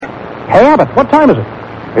Hey, Abbott, what time is it?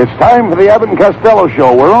 It's time for the Abbott and Costello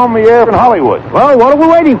Show. We're on the air in Hollywood. Well, what are we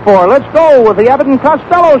waiting for? Let's go with the Abbott and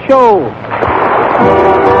Costello Show.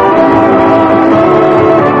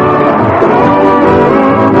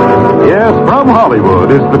 Yes, from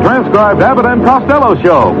Hollywood, it's the transcribed Abbott and Costello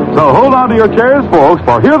Show. So hold on to your chairs, folks,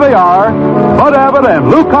 for here they are, Bud Abbott and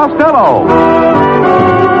Lou Costello.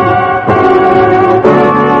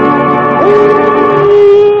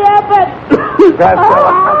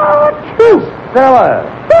 Stella,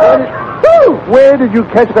 where did you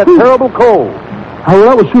catch that terrible cold? I went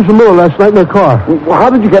out with Susan Miller last night in her car. Well, how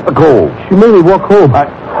did you get the cold? She made me walk home. Well,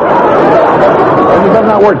 you better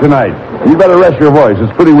not work tonight. You better rest your voice.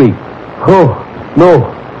 It's pretty weak. Oh, no.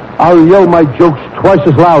 I'll yell my jokes twice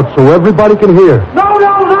as loud so everybody can hear. No,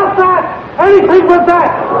 not that! Anything but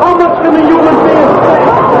that! How much can a human being say?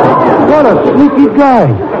 What a sneaky guy.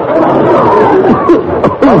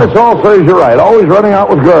 Well, it's all serves you right. Always running out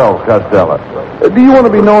with girls, Costello. Do you want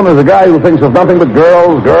to be known as a guy who thinks of nothing but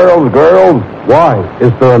girls? Why?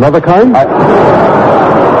 Is there another kind?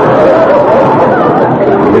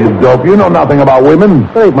 You dope. You know nothing about women.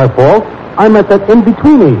 That ain't my fault. I'm at that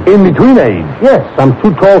in-between age. In-between age? Yes, I'm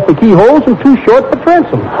too tall for keyholes and too short for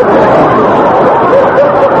transoms.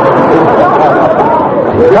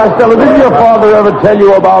 Costello, didn't your father ever tell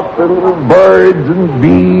you about the little birds and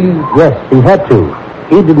bees? Yes, he had to.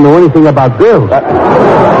 He didn't know anything about girls.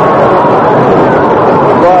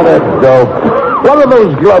 What a dope. What are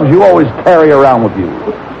those gloves you always carry around with you?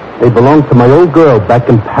 They belong to my old girl back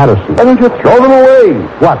in Patterson. Why don't you throw them away?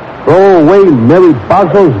 What? Throw away Mary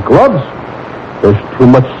Boswell's gloves? There's too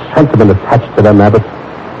much sentiment attached to them, Abbott.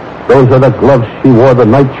 Those are the gloves she wore the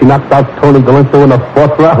night she knocked out Tony Galinto in the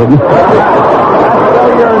 4th round. Oh,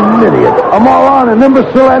 you're an idiot. A moron, an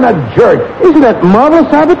imbecile, and a jerk. Isn't that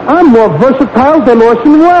marvelous, Abbott? I'm more versatile than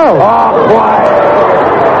Orson Welles. Oh, quiet.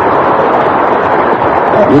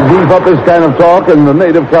 You beef up this kind of talk, and the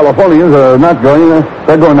native Californians are not going to...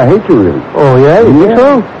 They're going to hate you, really. Oh, yeah? You think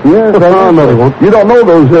so? Yes. No, they won't. You don't know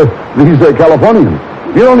these Californians.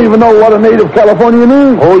 You don't even know what a native Californian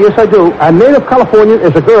is. Oh, yes, I do. A native Californian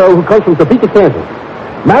is a girl who comes from Topeka, Kansas.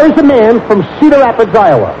 Marries a man from Cedar Rapids,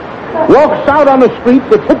 Iowa. Walks out on the street,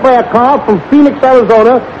 gets hit by a car from Phoenix,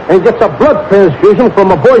 Arizona, and gets a blood transfusion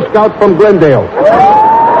from a Boy Scout from Glendale.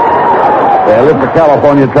 Well, if the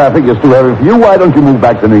California traffic is too heavy for you, why don't you move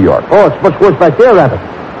back to New York? Oh, it's much worse back there, Abbott.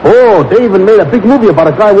 Oh, they even made a big movie about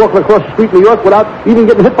a guy walking across the street in New York without even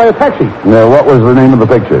getting hit by a taxi. What was the name of the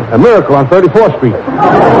picture? A Miracle on 34th Street.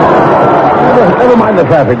 Never mind the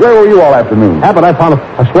traffic. Where were you all afternoon? Abbott, I found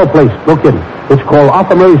a swell place. No kidding. It's called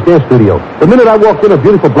Arthur Murray's Dance Studio. The minute I walked in, a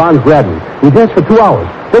beautiful blonde grabbed me. We danced for 2 hours.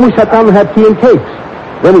 Then we sat down and had tea and cakes.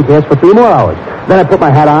 Then we danced for 3 more hours. Then I put my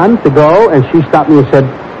hat on to go, and she stopped me and said,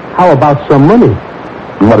 "How about some money?"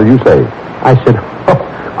 What did you say? I said, "Oh,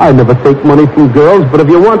 I never take money from girls, but if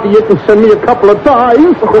you want to, you can send me a couple of ties."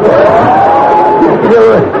 You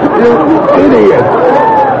idiot.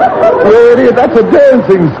 You idiot. That's a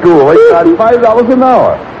dancing school. They got $5 an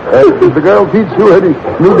hour. Does the girl teach you any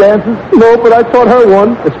new dances? No, but I taught her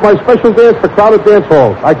one. It's my special dance for crowded dance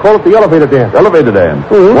halls. I call it the elevator dance. Elevator dance?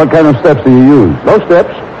 Mm-hmm. What kind of steps do you use? No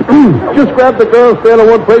steps. Just grab the girl, stand in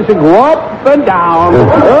one place, and go up and down. Up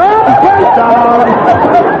and down.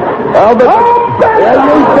 I'll bet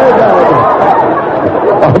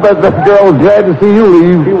I'll bet that girl was glad to see you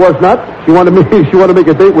leave. She was not. She wanted to make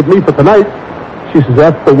a date with me for tonight. She says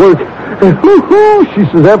after work. She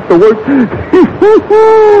says after work.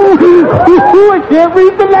 I can't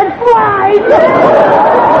read the next line.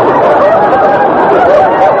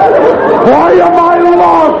 Why am I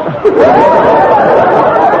lost?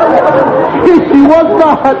 She was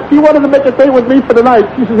not. She wanted to make a date with me for the night.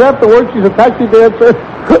 She says after work she's a taxi dancer.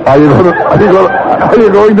 Are you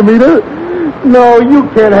going to meet her? No, you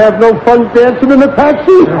can't have no fun dancing in a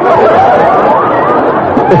taxi.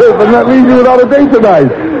 Then that leaves you without a date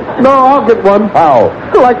tonight. No, I'll get one. How?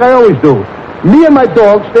 Like I always do. Me and my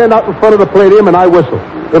dog stand out in front of the palladium and I whistle.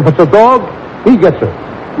 If it's a dog, he gets her.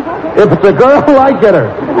 If it's a girl, I get her.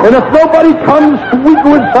 And if nobody comes, we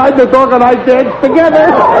go inside the dog and I dance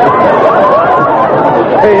together.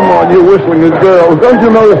 Shame on you whistling as girls. Don't you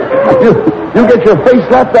know you get your face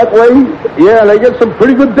slapped that way? Yeah, they get some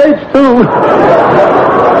pretty good dates, too.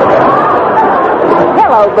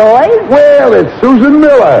 Hello, boys. Well, it's Susan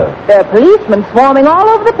Miller. There are policemen swarming all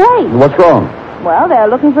over the place. What's wrong? Well, they're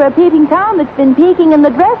looking for a peeping Tom that's been peeking in the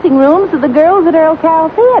dressing rooms of the girls at Earl Carroll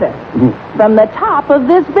Theater. From the top of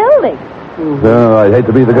this building. Oh, I'd hate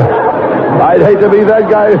to be the guy. I'd hate to be that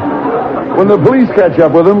guy when the police catch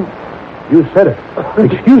up with him. You said it.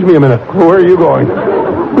 Excuse me a minute. Where are you going?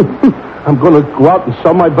 I'm going to go out and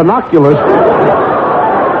sell my binoculars.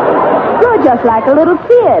 You're just like a little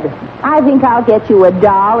kid. I think I'll get you a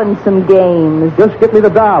doll and some games. Just get me the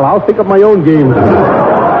doll. I'll think of my own games.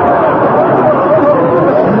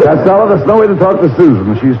 Costello, there's no way to talk to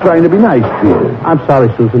Susan. She's trying to be nice to you. I'm sorry,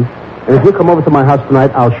 Susan. And if you come over to my house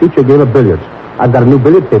tonight, I'll shoot you a game of billiards. I've got a new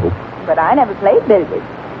billiard table. But I never played billiards.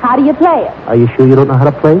 How do you play it? Are you sure you don't know how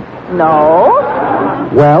to play? No.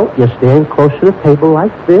 Well, you stand close to the table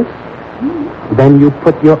like this. Then you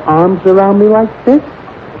put your arms around me like this.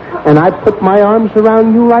 And I put my arms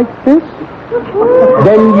around you like this.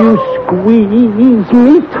 Then you squeeze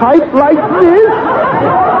me tight like this.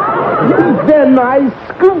 Then I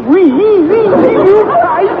squeeze you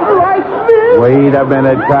tight like this. Wait a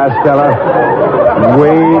minute, Costello.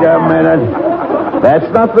 Wait a minute. That's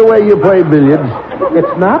not the way you play billiards.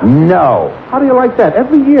 It's not? No. How do you like that?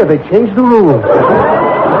 Every year they change the rules.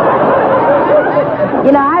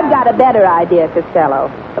 You know, I've got a better idea, Costello.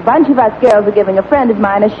 A bunch of us girls are giving a friend of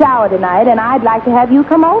mine a shower tonight, and I'd like to have you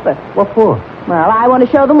come over. What for? Well, I want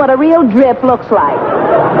to show them what a real drip looks like.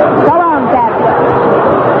 So long, Tabitha.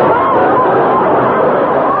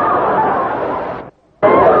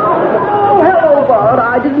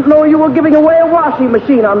 I didn't know you were giving away a washing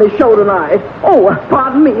machine on this show tonight. Oh,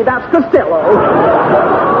 pardon me, that's Costello.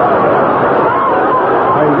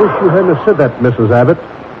 I wish you hadn't said that, Mrs. Abbott.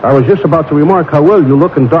 I was just about to remark how well you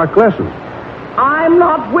look in dark glasses. I'm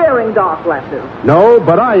not wearing dark glasses. No,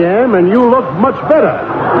 but I am, and you look much better.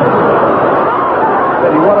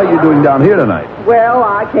 Betty, what are you doing down here tonight? Well,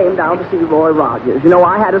 I came down to see Roy Rogers. You know,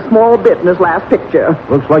 I had a small bit in his last picture.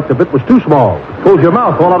 Looks like the bit was too small. It pulls your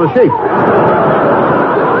mouth all out of shape.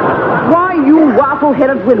 Why, you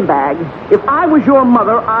waffle-headed windbag. If I was your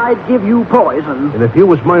mother, I'd give you poison. And if you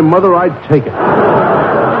was my mother, I'd take it.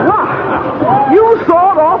 What? You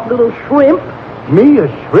sawed-off little shrimp? Me, a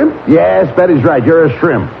shrimp? Yes, Betty's right. You're a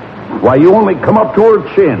shrimp. Why, you only come up to her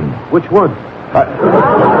chin. Which one?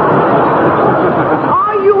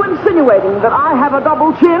 Are you insinuating that I have a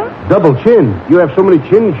double chin? Double chin. You have so many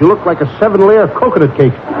chins, you look like a 7-layer coconut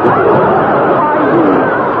cake.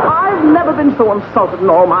 I've never been so insulted in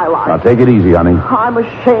all my life. Now, take it easy, honey. I'm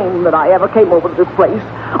ashamed that I ever came over to this place.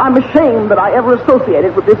 I'm ashamed that I ever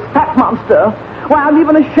associated with this fat monster. Why, I'm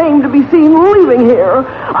even ashamed to be seen leaving here.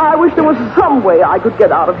 I wish there was some way I could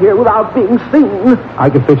get out of here without being seen. I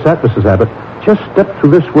can fix that, Mrs. Abbott. Just step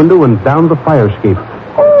through this window and down the fire escape.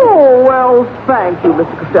 Oh, well, thank you,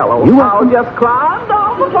 Mr. Costello. You're welcome. I'll just climb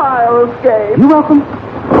down the fire escape. You're welcome.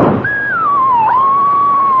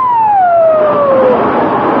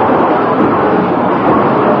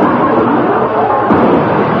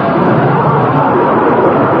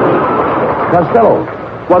 Costello,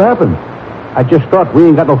 what happened? I just thought we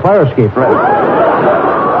ain't got no fire escape.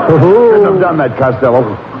 Shouldn't have done that, Costello.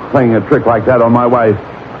 Playing a trick like that on my wife.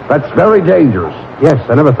 That's very dangerous. Yes,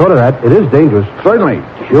 I never thought of that. It is dangerous. Certainly.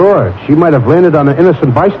 Sure. She might have landed on an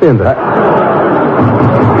innocent bystander.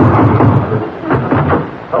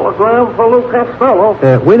 Telegram for Lou Costello.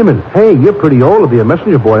 Wait a minute. Hey, you're pretty old to be a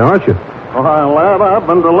messenger boy, aren't you? Why, lad, I've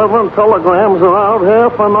been delivering telegrams around here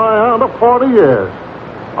for nigh on to 40 years.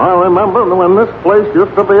 I remember when this place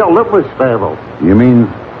used to be a livery stable. You mean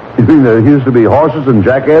there used to be horses and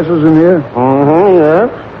jackasses in here? Mm-hmm, yes.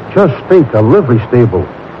 Just think, a livery stable.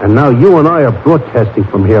 And now you and I are broadcasting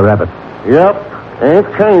from here, Abbott. Yep, ain't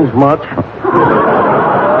changed much.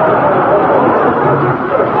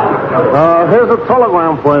 Here's a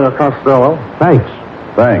telegram for you, Costello. Thanks.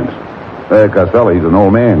 Thanks. Costello, he's an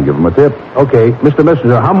old man. Give him a tip. Okay, Mr.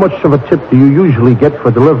 Messenger, how much of a tip do you usually get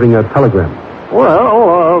for delivering a telegram?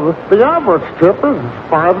 Well, the average tip is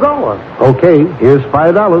 $5. Okay, here's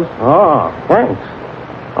 $5. Ah, thanks.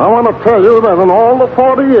 I want to tell you that in all the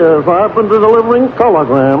 40 years I've been delivering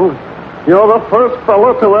telegrams, you're the first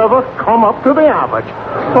fella to ever come up to the average.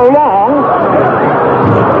 So long.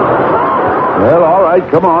 Well, all right.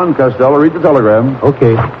 Come on, Costello. Read the telegram.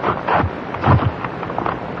 Okay.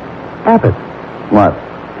 Abbott, What?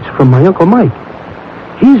 it's from my Uncle Mike.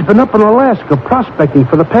 He's been up in Alaska prospecting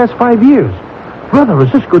for the past 5 years. Brother,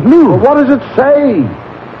 is this good news? Well, what does it say?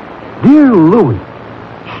 Dear Louie,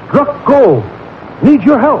 struck gold. Need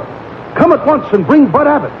your help. Come at once and bring Bud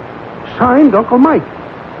Abbott. Signed, Uncle Mike.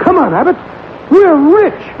 Come on, Abbott. We're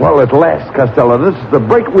rich. Well, at last, Costello, this is the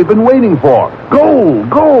break we've been waiting for. Gold,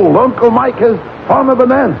 gold. Uncle Mike has found a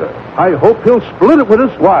bonanza. I hope he'll split it with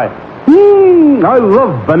us. Why? I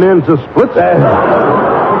love bonanza splits.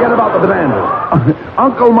 Forget about the bonanza.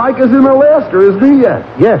 Uncle Mike is in Alaska, isn't he yet?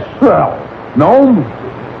 Yes. Well, Nome?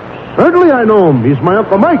 Certainly I know him. He's my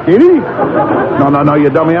Uncle Mike, ain't he? No, you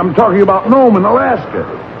dummy. I'm talking about Nome in Alaska.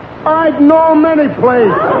 I'd know him any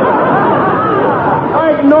place.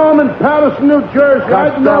 I'd know him in Patterson, New Jersey.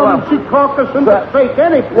 I'd know him in Secaucus and the Fake,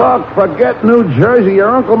 any place. Look, forget New Jersey. Your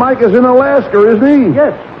Uncle Mike is in Alaska, isn't he?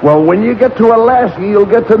 Yes. Well, when you get to Alaska, you'll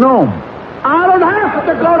get to know him. I don't have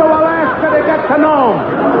to go to Alaska to get to know him.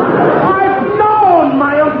 I've known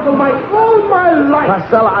my Uncle Mike all my life.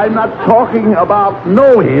 Costello, I'm not talking about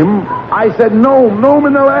know him. I said know him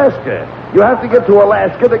in Alaska. You have to get to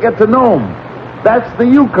Alaska to get to know him. That's the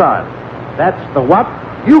Yukon. That's the what?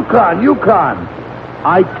 Yukon.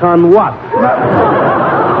 Icon what?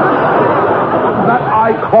 Not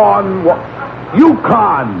icon.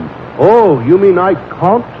 Yukon. Oh, you mean I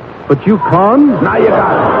can't, but you can? Now you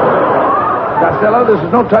got it. Costello, this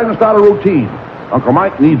is no time to start a routine. Uncle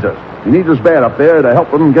Mike needs us. He needs us bad up there to help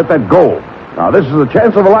him get that goal. Now, this is a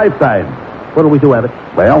chance of a lifetime. What do we do, Abbott?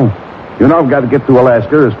 Well, you know, I've got to get to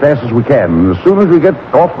Alaska as fast as we can. And as soon as we get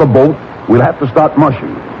off the boat, we'll have to start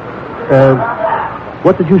mushing.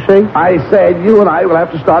 What did you say? I said you and I will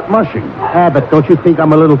have to start mushing. Abbott, don't you think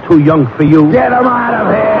I'm a little too young for you? Get him out of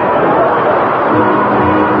here!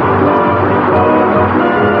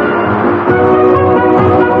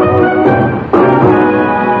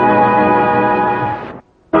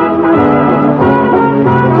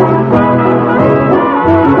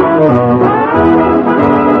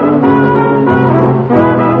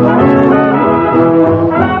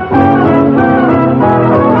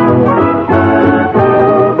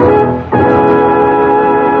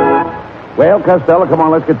 Well, Costello, come on,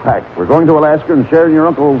 let's get packed. We're going to Alaska and sharing your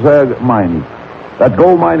uncle's mine. That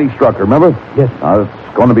gold mine he struck, remember? Yes.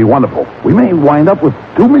 It's going to be wonderful. We may wind up with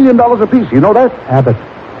 $2 million apiece. You know that? Abbott,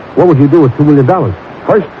 what would you do with $2 million?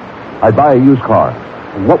 First, I'd buy a used car.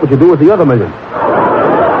 And what would you do with the other $1 million?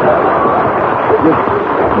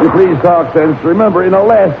 You please talk sense. Remember, in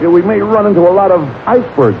Alaska, we may run into a lot of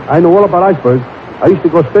icebergs. I know all about icebergs. I used to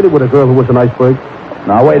go steady with a girl who was an iceberg.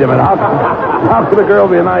 Now, wait a minute. How could a girl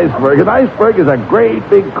be an iceberg? An iceberg is a great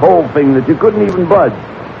big cold thing that you couldn't even budge.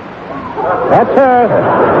 That's her.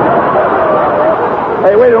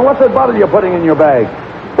 Hey, wait a minute. What's that bottle you're putting in your bag?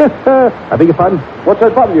 I beg your pardon? What's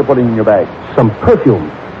that bottle you're putting in your bag? Some perfume.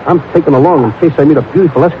 I'm taking along in case I meet a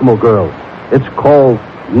beautiful Eskimo girl. It's called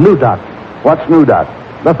New Dot. What's New Dot?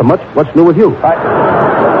 Nothing much. What's new with you? You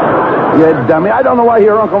dummy. I don't know why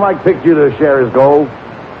your Uncle Mike picked you to share his gold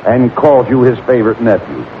and called you his favorite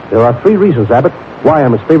nephew. There are 3 reasons, Abbott, why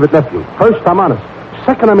I'm his favorite nephew. First, I'm honest.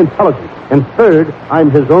 Second, I'm intelligent. And third, I'm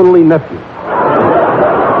his only nephew. Come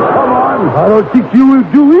on. I don't think you will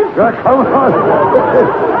do it. Come on.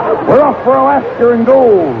 We're off for Alaska and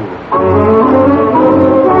gold.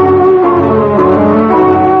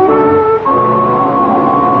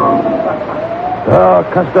 Oh,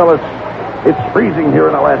 Costello, it's freezing here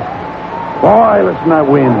in Alaska. Boy, listen to that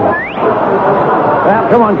wind. Well,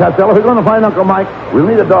 come on, Costello. We're going to find Uncle Mike. We'll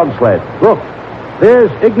need a dog sled. Look,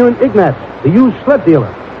 there's Ignorant Ignatz, the used sled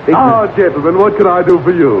dealer. Ah, gentlemen, what can I do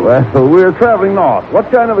for you? Well, we're traveling north. What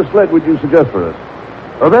kind of a sled would you suggest for us?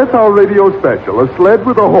 That's our radio special, a sled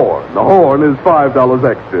with a horn. The horn is $5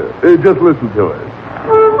 extra. Just listen to it.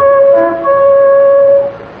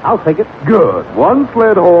 I'll take it. Good. One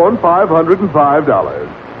sled horn,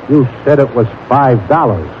 $505. You said it was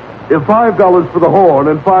 $5. If $5 for the horn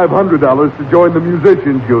and $500 to join the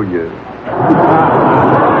musicians union.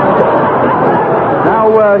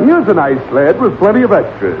 Now, here's a nice sled with plenty of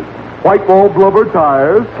extras. White wall blubber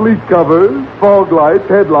tires, sleek covers, fog lights,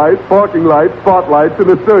 headlights, parking lights, spotlights, and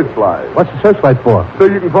a searchlight. What's the searchlight for? So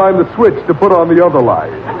you can find the switch to put on the other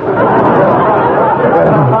light.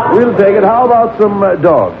 We'll take it. How about some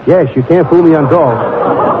dogs? Yes, you can't fool me on dogs.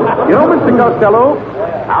 You know, Mr. Costello,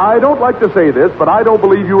 I don't like to say this, but I don't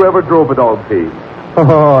believe you ever drove a dog team.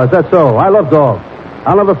 Oh, is that so? I love dogs.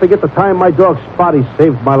 I'll never forget the time my dog Spotty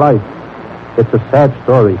saved my life. It's a sad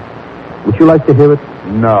story. Would you like to hear it?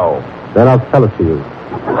 No. Then I'll tell it to you.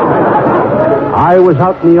 I was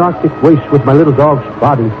out in the Arctic waste with my little dog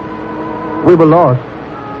Spotty. We were lost,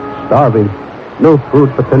 starving. No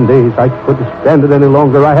food for 10 days. I couldn't stand it any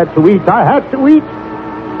longer. I had to eat.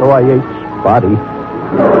 So I ate Spotty.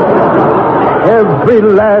 Every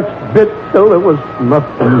last bit till there was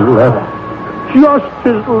nothing left. Just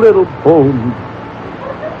his little bones.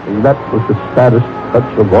 And that was the saddest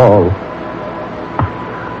touch of all.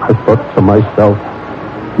 I thought to myself,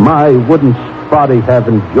 my wouldn't Spotty have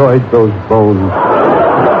enjoyed those bones?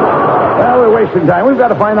 Well, we're wasting time. We've got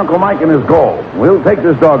to find Uncle Mike and his gold. We'll take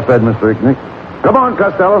this dog sled, Mr. Icknick. Come on,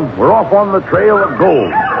 Costello. We're off on the trail of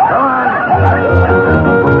gold. Come on.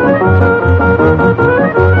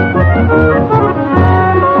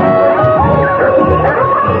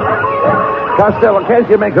 Costello, can't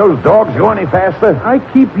you make those dogs go any faster? I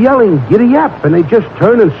keep yelling, giddy up, and they just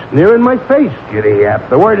turn and sneer in my face. Giddy up.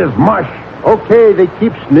 The word is mush. Okay, they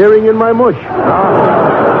keep sneering in my mush. Hey.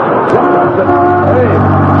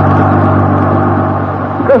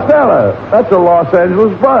 Costello, that's a Los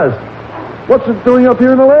Angeles bus. What's it doing up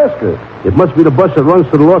here in Alaska? It must be the bus that runs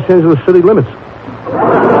to the Los Angeles city limits. There's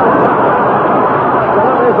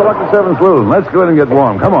the Lucky Seven Saloon. Let's go in and get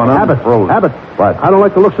warm. Come on, Abbott. What? I don't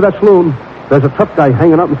like the looks of that saloon. There's a tough guy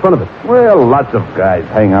hanging out in front of it. Well, lots of guys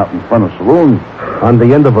hang out in front of saloons. On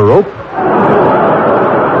the end of a rope?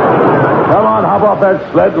 Come on, hop off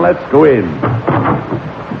that sled and let's go in.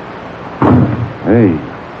 Hey,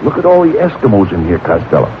 look at all the Eskimos in here,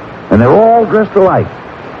 Costello. And they're all dressed alike.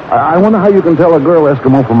 I wonder how you can tell a girl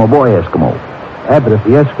Eskimo from a boy Eskimo. Abbott, if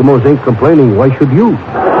the Eskimos ain't complaining, why should you?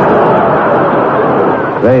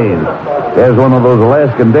 Say, there's one of those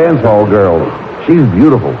Alaskan dance hall girls. She's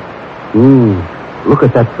beautiful. Look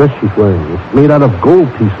at that dress she's wearing. It's made out of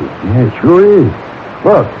gold pieces. Yeah, it sure is.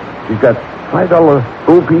 Look, she's got $5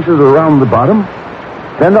 gold pieces around the bottom,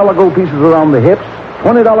 $10 gold pieces around the hips,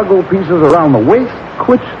 $20 gold pieces around the waist.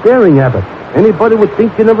 Quit staring, Abbott. Anybody would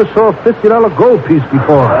think you never saw a $50 gold piece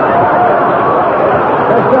before.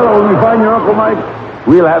 Costello, when we find your Uncle Mike,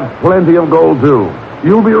 we'll have plenty of gold, too.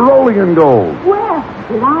 You'll be rolling in gold. Well,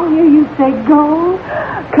 did I hear you say gold?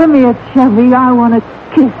 Come here, Chevy. I want to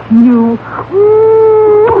kiss you.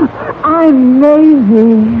 Ooh, I'm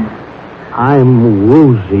Maisie. I'm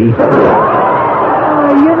woozy.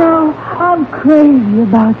 You know, I'm crazy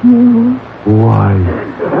about you. Why?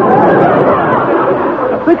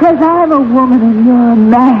 Because I'm a woman and you're a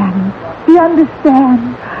man. Do you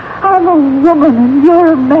understand? I'm a woman and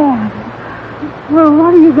you're a man. Well,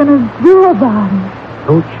 what are you going to do about it?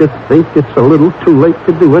 Don't you think it's a little too late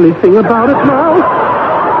to do anything about it now?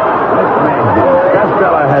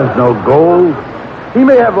 Costello has no gold. He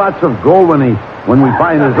may have lots of gold when we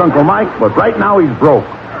find his Uncle Mike, but right now he's broke.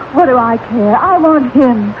 What do I care? I want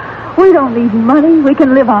him. We don't need money. We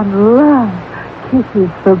can live on love. Kisses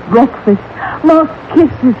for breakfast. More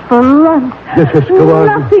kisses for lunch. Yes, go on.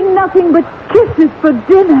 Nothing but kisses for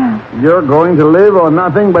dinner. You're going to live on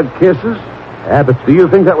nothing but kisses? Abbott, Do you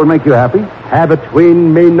think that would make you happy? Abbott, we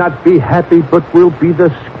may not be happy, but we'll be the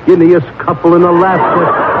skinniest couple in Alaska.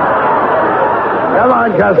 Come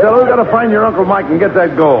on, Costello. We've got to find your Uncle Mike and get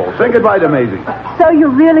that gold. Say goodbye to Maisie. So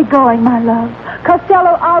you're really going, my love.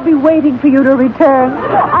 Costello, I'll be waiting for you to return.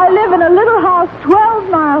 I live in a little house 12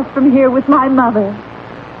 miles from here with my mother.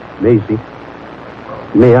 Maisie,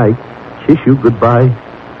 may I kiss you goodbye?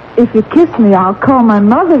 If you kiss me, I'll call my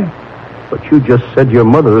mother. But you just said your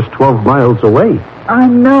mother is 12 miles away. I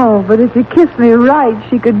know, but if you kiss me right,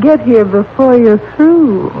 she could get here before you're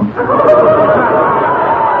through.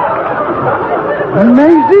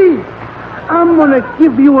 Maisie, I'm going to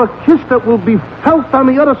give you a kiss that will be felt on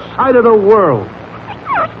the other side of the world.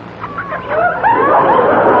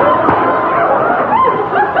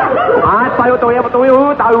 How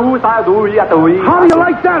do you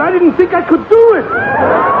like that? I didn't think I could do it.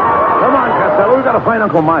 Come on, Costello. We've got to find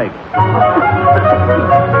Uncle Mike.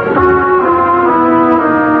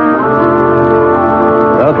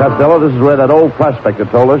 Well, Costello, this is where that old prospector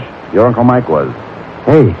told us your Uncle Mike was.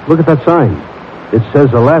 Hey, look at that sign. It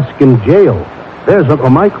says Alaskan Jail. There's Uncle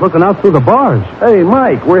Mike looking out through the bars. Hey,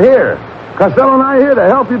 Mike, we're here. Costello and I are here to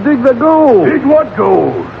help you dig the gold. Dig what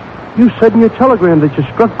gold? You said in your telegram that you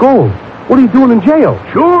struck gold. What are you doing in jail?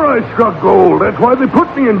 Sure, I struck gold. That's why they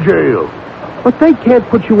put me in jail. But they can't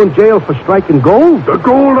put you in jail for striking gold. The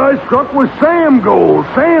gold I struck was Sam Gold.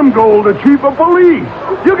 Sam Gold, the chief of police.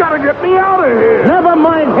 You gotta get me out of here. Never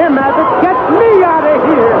mind him, Abbott. Get me out of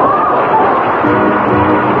here.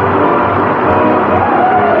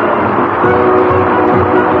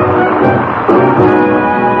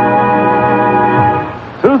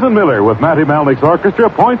 Susan Miller with Matty Malnick's orchestra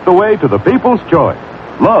points the way to the people's choice.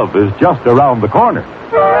 Love is just around the corner.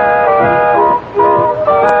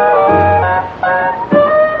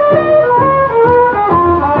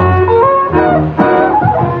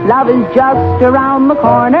 Love is just around the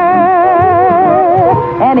corner,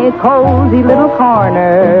 any cozy little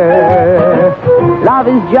corner. Love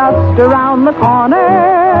is just around the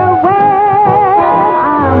corner when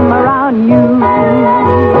I'm around you.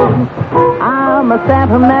 I'm a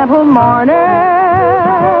sentimental mourner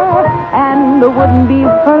and wouldn't be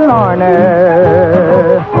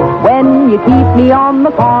forlorner when you keep me on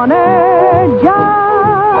the corner,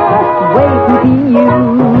 just wait to see you.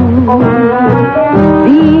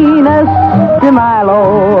 Venus de Milo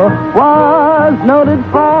was noted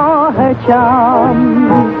for her charm.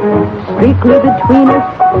 Strictly between us,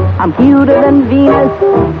 I'm cuter than Venus,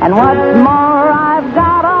 and what's more,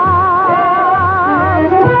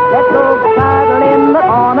 Let's go cuddle in the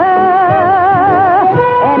corner,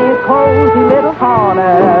 any cozy little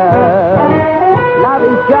corner. Love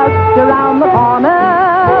is just around the corner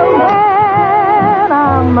when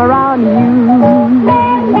I'm around you.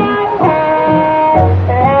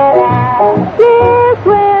 Yes,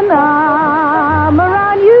 when I'm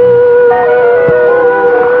around you.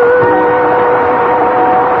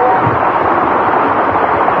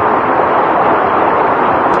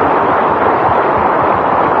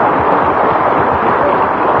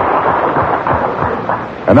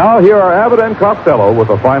 And now here are Abbott and Costello with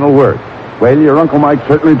the final word. Well, your Uncle Mike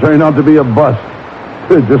certainly turned out to be a bust.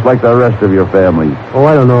 Just like the rest of your family. Oh,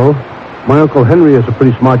 I don't know. My Uncle Henry is a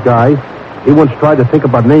pretty smart guy. He once tried to think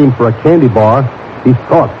of a name for a candy bar. He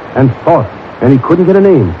thought, and he couldn't get a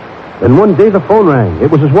name. Then one day the phone rang. It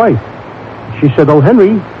was his wife. She said, "Oh,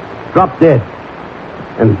 Henry, drop dead."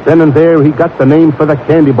 And then and there he got the name for the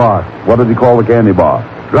candy bar. What did he call the candy bar?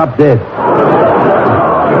 Drop dead. Good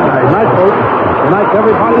night, folks. Good night,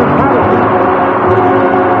 everybody.